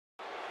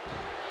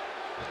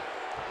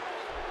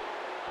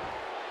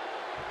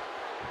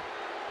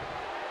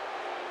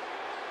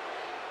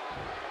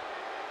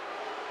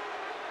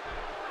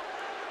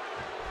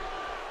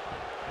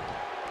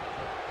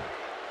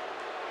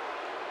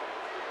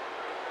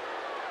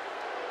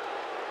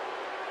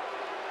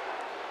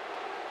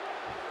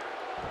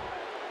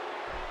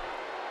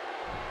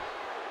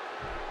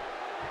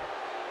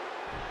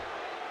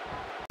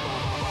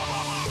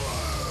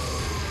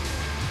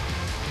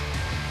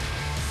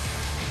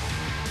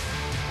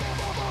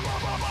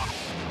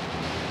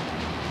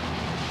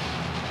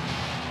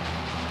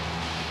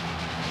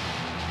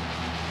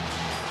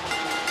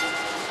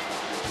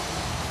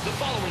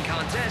following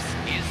contest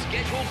is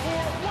scheduled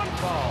for one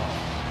fall.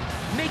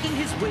 Making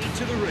his way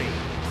to the ring,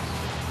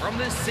 from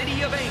the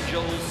City of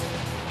Angels,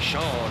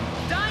 Shawn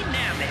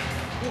Dynamic.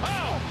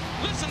 Wow,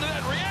 listen to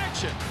that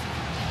reaction.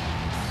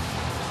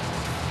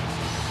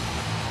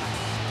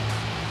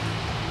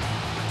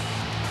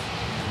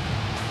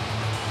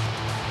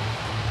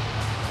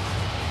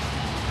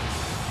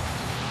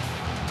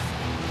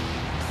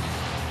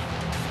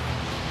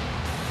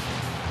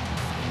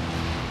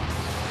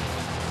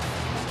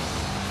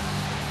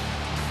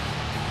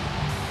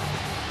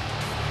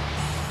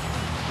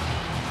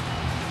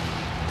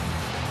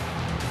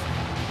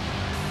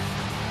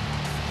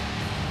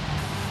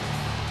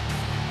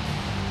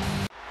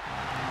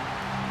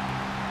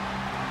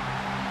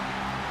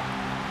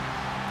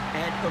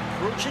 And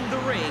approaching the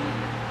ring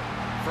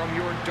from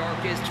your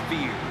darkest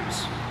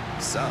fears,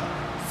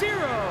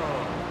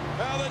 Sub-Zero.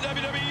 Well, the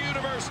WWE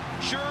Universe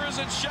sure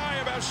isn't shy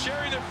about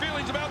sharing their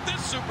feelings about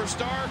this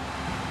superstar.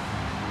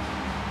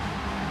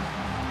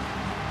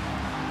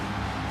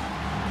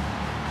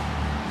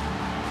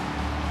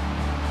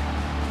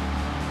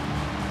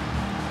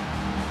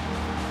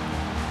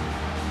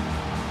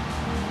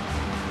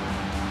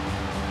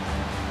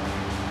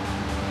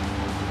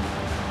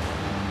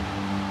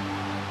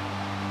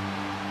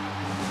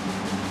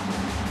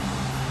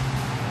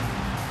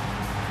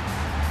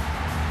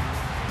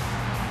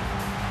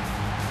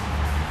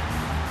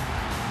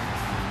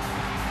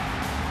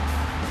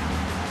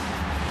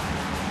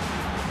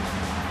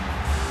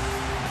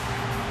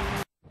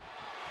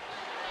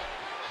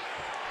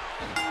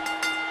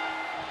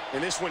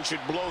 And this one should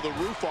blow the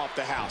roof off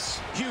the house.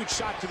 Huge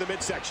shot to the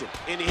midsection.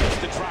 And he hits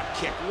the drop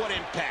kick. What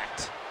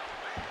impact.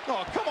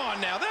 Oh, come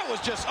on now. That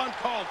was just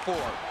uncalled for.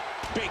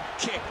 Big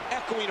kick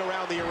echoing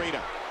around the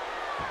arena.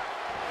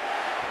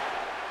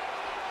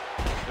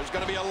 There's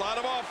going to be a lot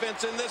of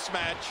offense in this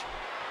match.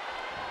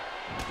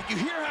 Did you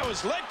hear how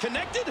his leg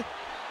connected?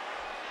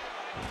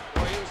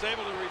 Boy, he was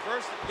able to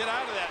reverse it, get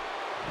out of that.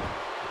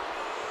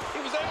 He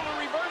was able to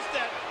reverse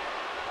that.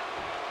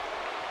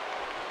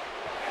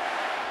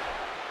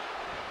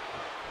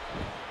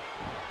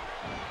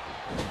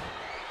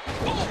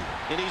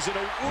 And he's in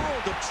a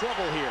world of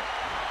trouble here.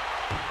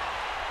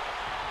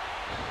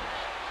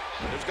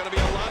 There's going to be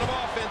a lot of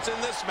offense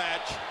in this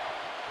match.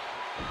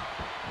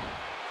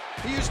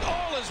 He used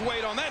all his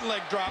weight on that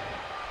leg drop.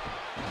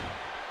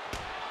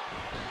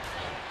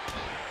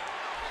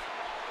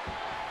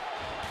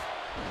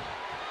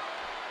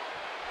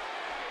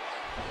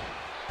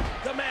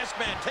 The masked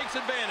man takes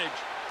advantage.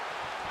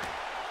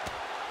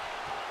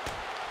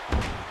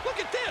 Look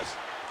at this.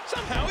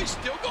 Somehow he's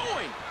still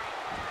going.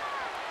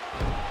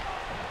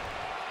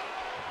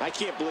 I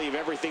can't believe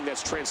everything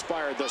that's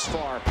transpired thus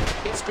far.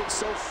 It's been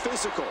so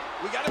physical.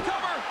 We got a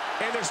cover.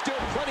 And there's still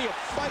plenty of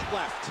fight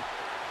left.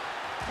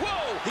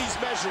 Whoa! He's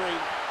measuring.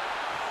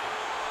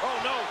 Oh,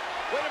 no.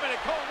 Wait a minute,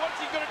 Cole. What's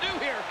he going to do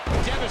here?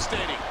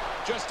 Devastating.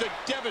 Just a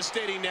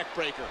devastating neck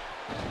breaker.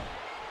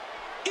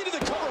 Into the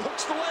cover,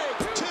 hooks the leg.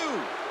 2,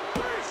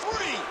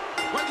 3.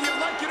 Whether you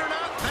like it or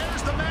not,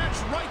 there's the match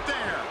right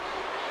there.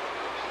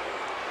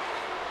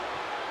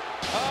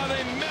 Oh,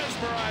 they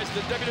mesmerized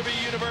the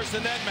WWE Universe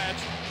in that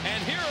match.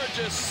 And here are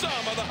just some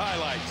of the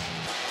highlights.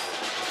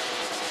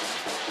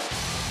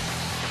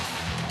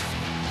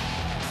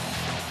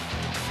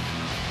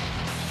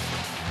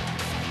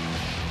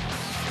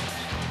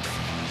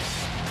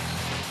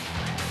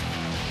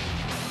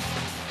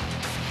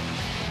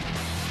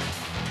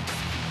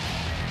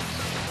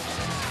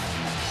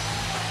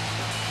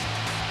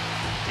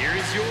 Here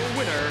is your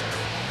winner,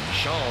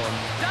 Shawn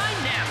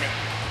Dynamic.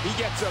 He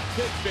gets a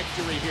big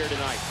victory here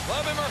tonight.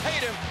 Love him or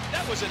hate him,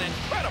 that was an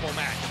incredible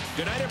match.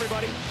 Good night,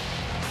 everybody.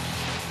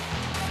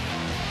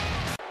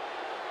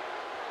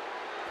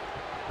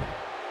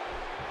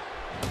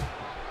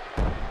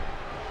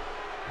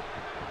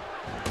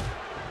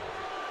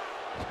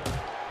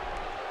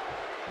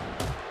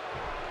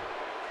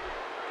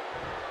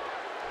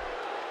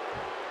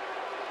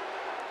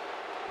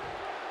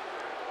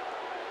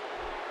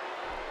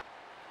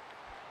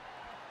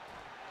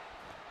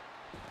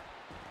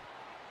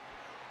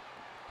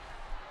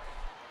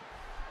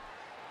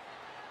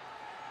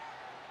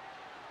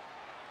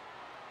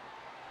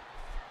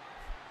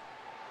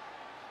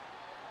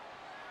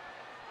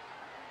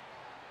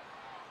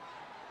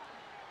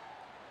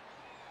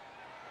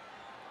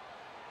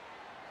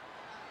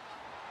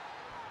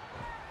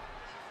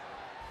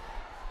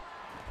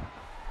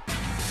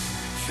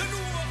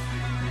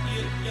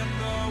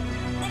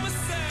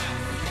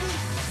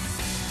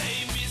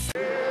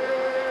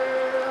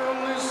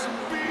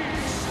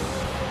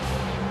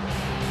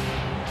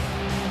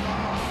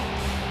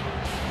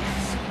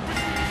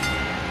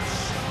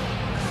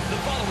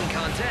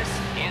 Contest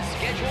is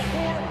scheduled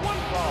for one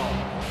fall.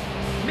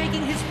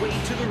 Making his way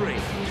to the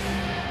ring,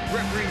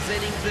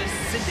 representing the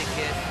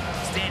Syndicate,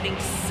 standing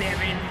 7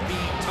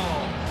 feet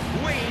tall,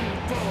 weighing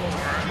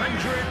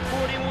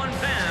 441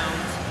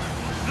 pounds,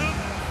 The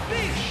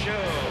Big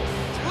Show.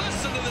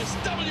 Listen to this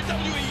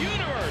WWE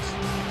Universe.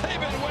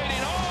 They've been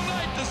waiting all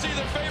night to see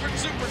their favorite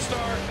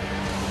superstar.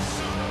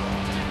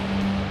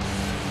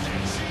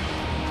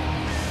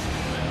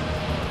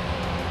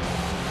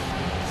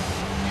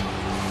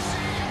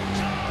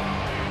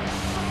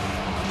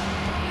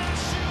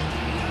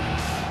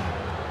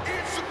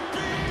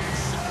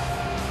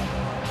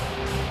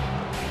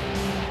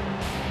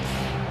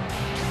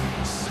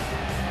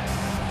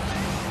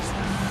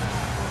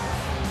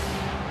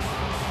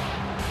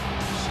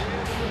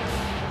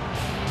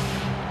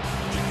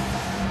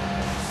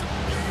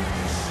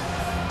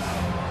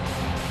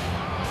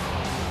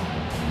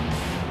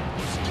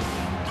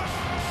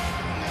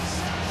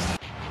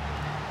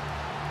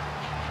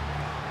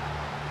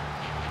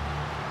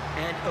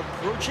 And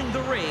approaching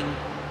the ring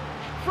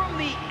from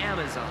the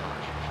Amazon,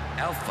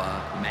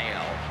 Alpha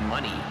Male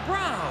Money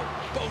Brown.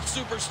 Both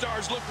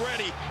superstars look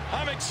ready.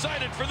 I'm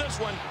excited for this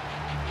one.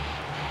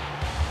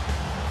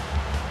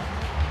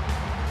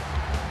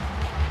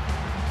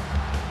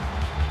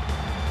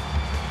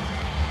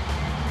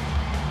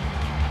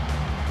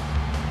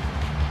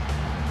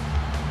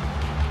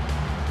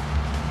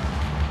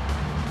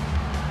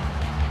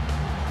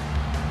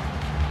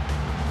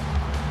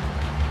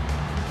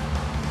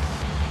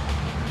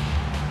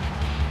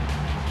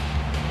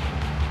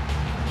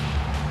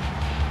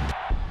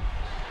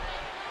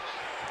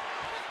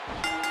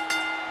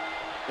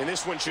 And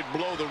this one should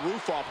blow the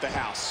roof off the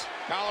house.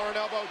 Collar and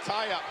elbow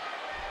tie-up.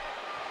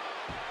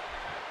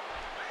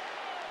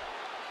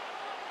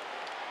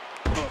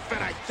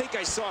 And I think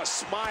I saw a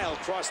smile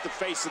across the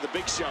face of the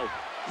Big Show.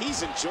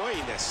 He's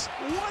enjoying this.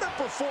 What a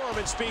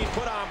performance being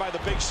put on by the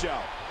Big Show.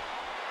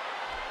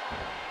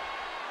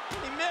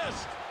 He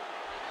missed.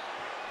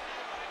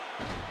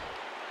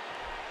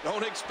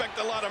 Don't expect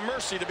a lot of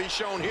mercy to be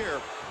shown here.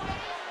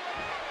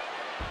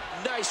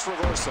 Nice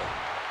reversal.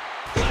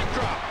 Leg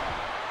drop.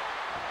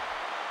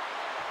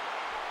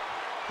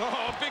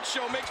 Oh, Big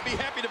Show makes me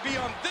happy to be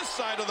on this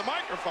side of the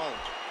microphone.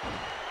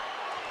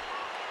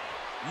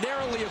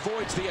 Narrowly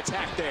avoids the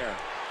attack there.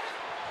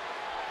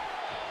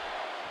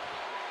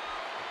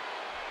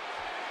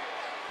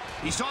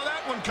 He saw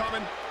that one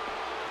coming.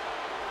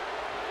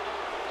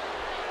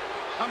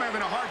 I'm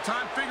having a hard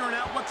time figuring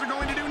out what they're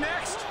going to do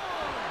next.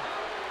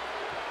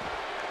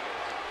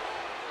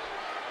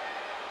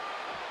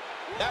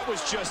 That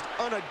was just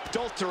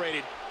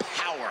unadulterated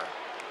power.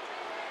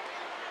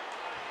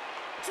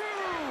 2,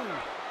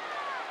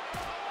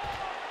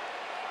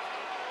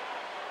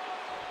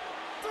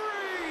 3.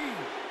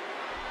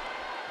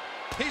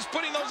 He's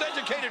putting those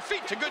educated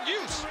feet to good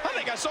use. I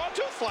think I saw a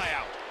tooth fly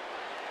out.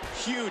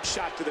 Huge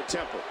shot to the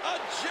temple. A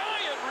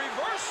giant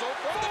reversal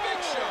from the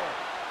Big Show.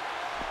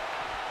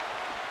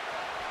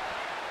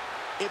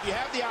 If you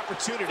have the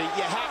opportunity,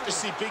 you have to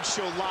see Big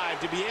Show live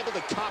to be able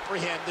to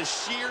comprehend the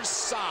sheer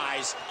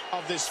size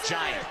of this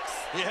giant.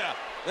 Yeah,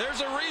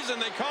 there's a reason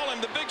they call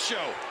him the Big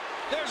Show.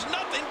 There's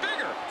nothing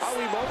bigger. Are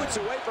we moments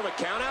away from a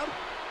countout?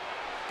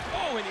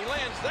 Oh, and he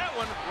lands that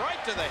one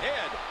right to the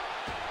head.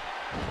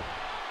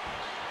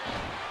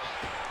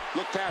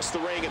 Look past the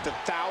ring at the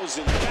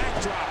 1,000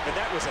 backdrop, and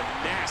that was a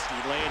nasty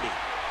landing.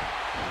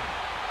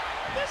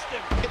 Missed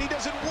him. And he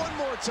does it one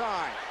more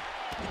time.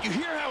 Did you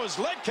hear how his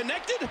leg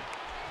connected?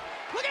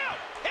 Look out!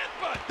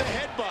 Headbutt! The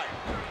headbutt.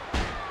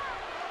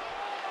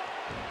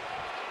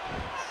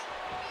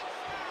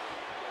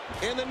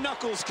 And the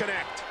knuckles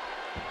connect.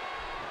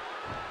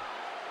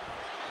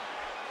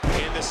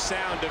 And the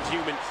sound of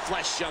human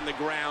flesh on the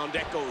ground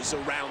echoes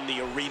around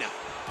the arena.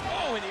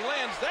 Oh, and he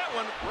lands that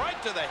one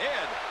right to the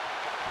head.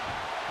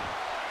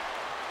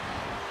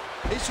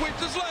 He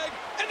sweeps his leg,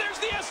 and there's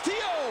the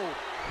STO!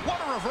 What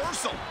a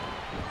reversal.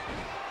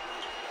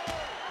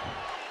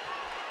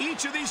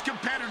 Each of these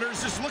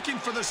competitors is looking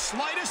for the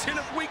slightest hint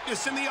of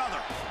weakness in the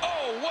other.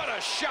 Oh, what a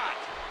shot!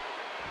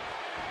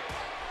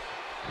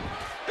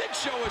 Big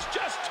Show is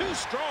just too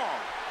strong.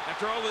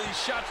 After all of these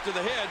shots to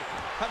the head,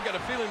 I've got a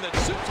feeling that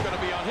Soup's going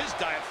to be on his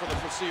diet for the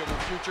foreseeable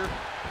future.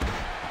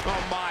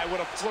 Oh my, what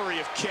a flurry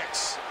of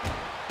kicks.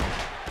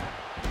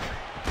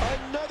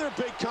 Another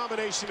big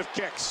combination of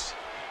kicks.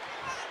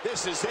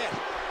 This is it.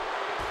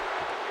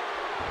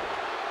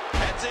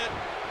 That's it.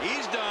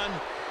 He's done.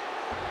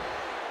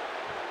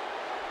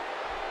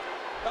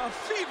 A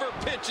fever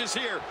pitch is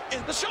here,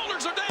 and the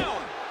shoulders are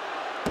down.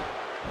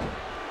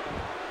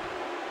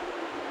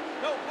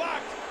 No,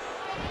 blocked.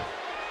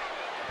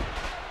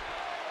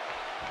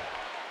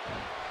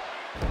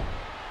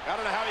 I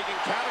don't know how he can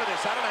counter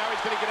this. I don't know how he's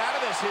going to get out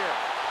of this here.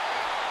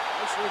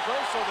 Nice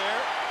reversal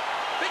there.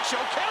 Big Show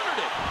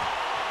countered it.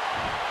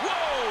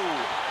 Whoa!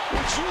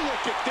 Would you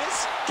look at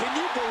this? Can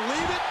you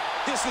believe it?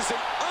 This is an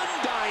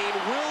undying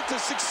will to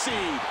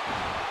succeed.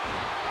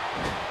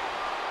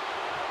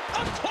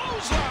 A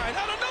clothesline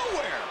out of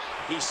nowhere.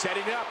 He's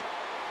setting up.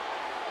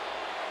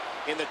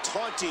 And the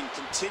taunting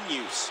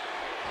continues.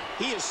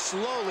 He is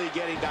slowly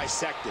getting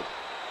dissected.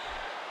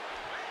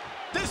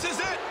 This is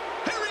it.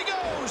 Here he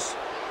goes.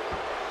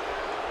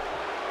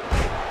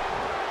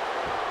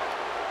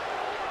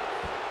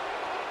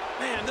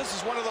 Man, this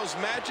is one of those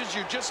matches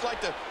you just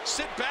like to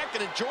sit back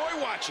and enjoy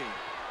watching.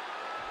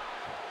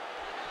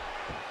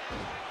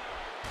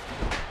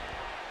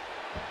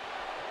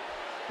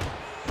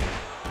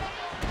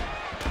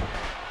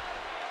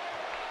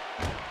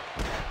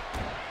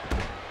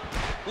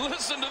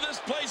 Listen to this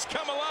place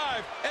come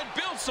alive and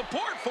build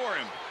support for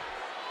him.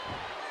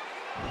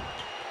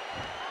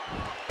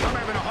 I'm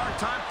having a hard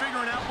time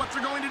figuring out what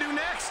they're going to do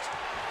next.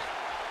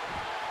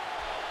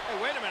 Hey,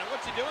 wait a minute.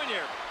 What's he doing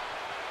here?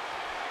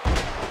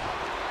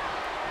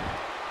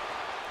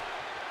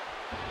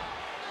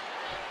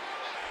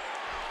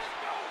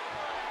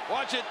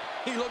 Watch it.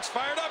 He looks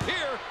fired up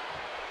here.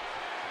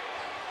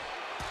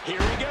 Here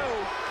we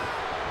go.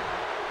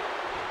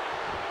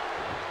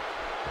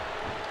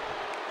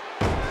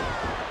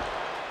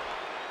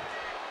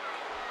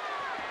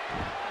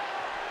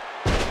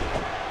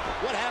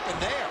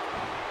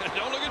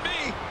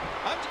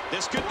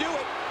 This could do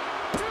it.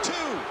 2.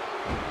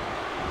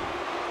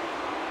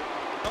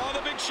 Oh,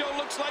 the Big Show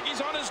looks like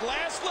he's on his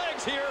last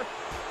legs here.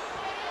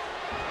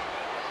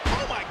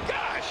 Oh, my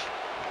gosh.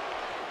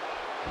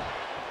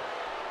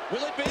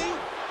 Will it be?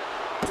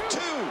 2,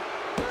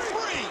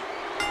 3.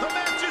 The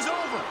match is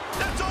over.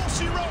 That's all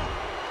she wrote.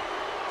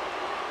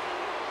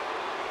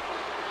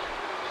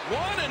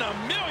 1 in a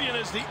million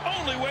is the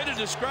only way to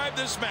describe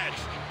this match.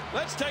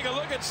 Let's take a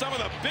look at some of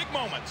the big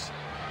moments.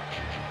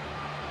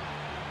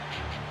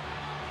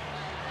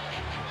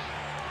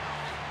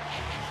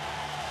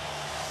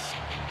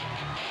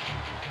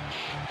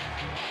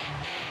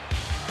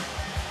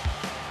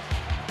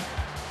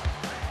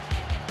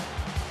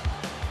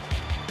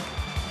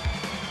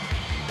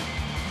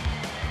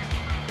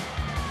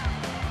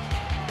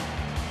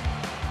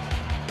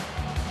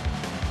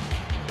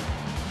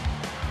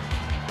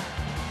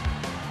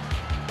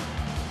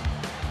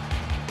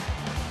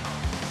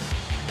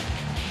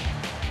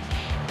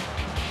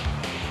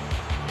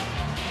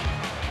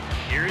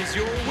 Here is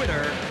your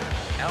winner,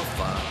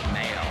 Alpha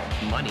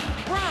Male Money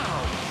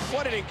Brown.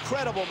 What an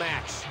incredible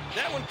match.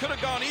 That one could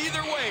have gone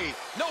either way.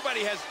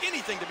 Nobody has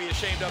anything to be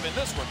ashamed of in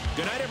this one.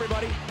 Good night,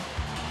 everybody.